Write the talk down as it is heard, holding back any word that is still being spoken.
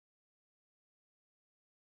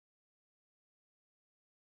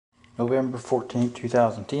November 14th,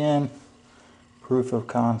 2010. Proof of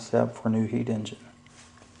concept for new heat engine.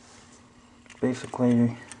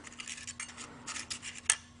 Basically,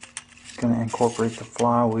 going to incorporate the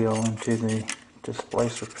flywheel into the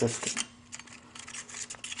displacer piston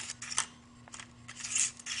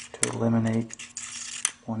to eliminate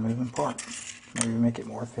one moving part. Maybe make it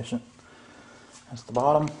more efficient. That's the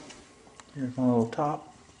bottom. Here's my little top.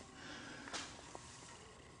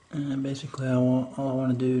 And basically all I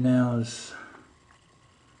want to do now is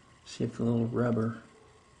see if the little rubber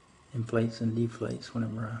inflates and deflates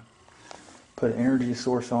whenever I put an energy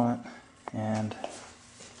source on it and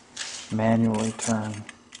manually turn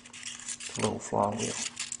the little flywheel.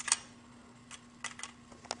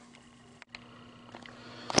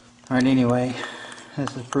 Alright, anyway,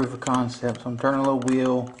 this is proof of concept. So I'm turning a little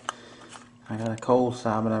wheel. I got a cold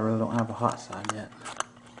side, but I really don't have a hot side yet.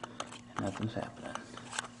 And nothing's happening.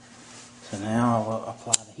 So now I'll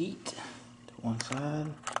apply the heat to one side.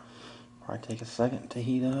 Probably take a second to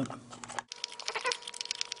heat up.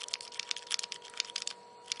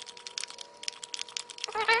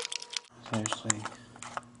 Seriously,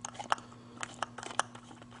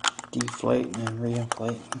 deflating and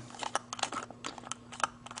reinflating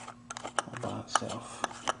all by itself.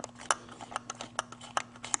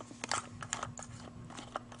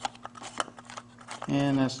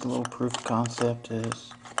 And that's the little proof of concept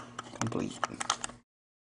is complete.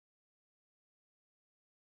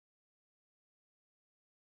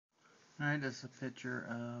 Alright, that's a picture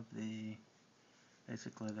of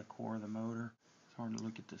basically the core of the motor. It's hard to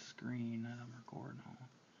look at the screen that I'm recording on.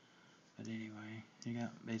 But anyway, you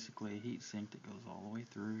got basically a heat sink that goes all the way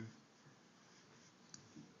through.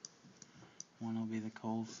 One will be the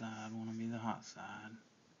cold side, one will be the hot side.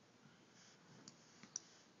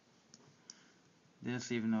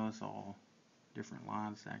 This, even though it's all different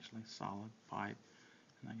lines, it's actually solid pipe.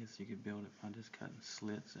 And I guess you could build it by just cutting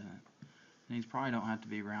slits in it. And these probably don't have to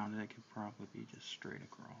be rounded, it could probably be just straight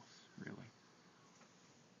across, really.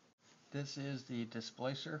 This is the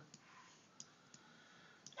displacer.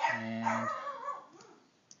 And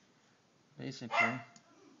basically,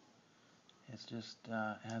 it's just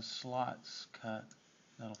has slots cut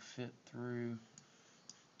that'll fit through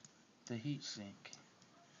the heat sink.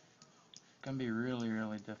 It's going to be really,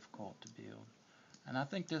 really difficult to build. And I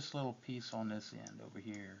think this little piece on this end over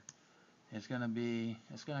here is going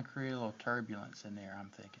to create a little turbulence in there, I'm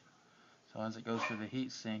thinking. So as it goes through the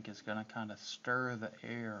heat sink, it's going to kind of stir the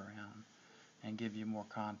air around and give you more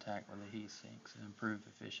contact with the heat sinks and improve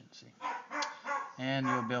efficiency. And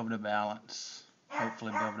you'll be able to balance,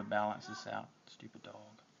 hopefully be able to balance this out. Stupid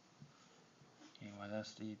dog. Anyway,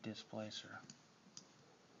 that's the displacer.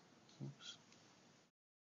 Oops.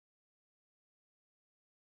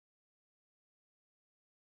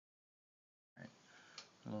 Right.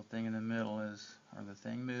 The little thing in the middle is, or the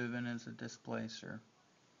thing moving is a displacer.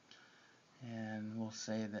 And we'll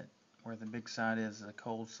say that where the big side is the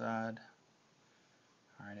cold side.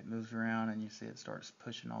 Alright, it moves around and you see it starts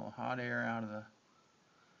pushing all the hot air out of the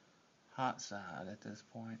hot side at this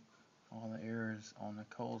point. All the air is on the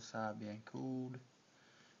cold side being cooled,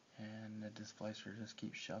 and the displacer just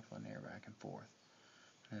keeps shuffling air back and forth.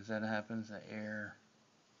 And as that happens, the air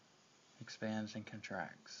expands and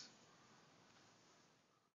contracts.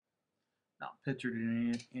 Not pictured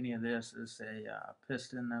in any of this is a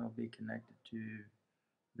piston that will be connected to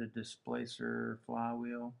the displacer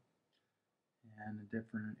flywheel, and a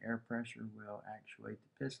different air pressure will actuate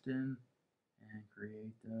the piston and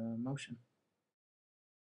create the motion.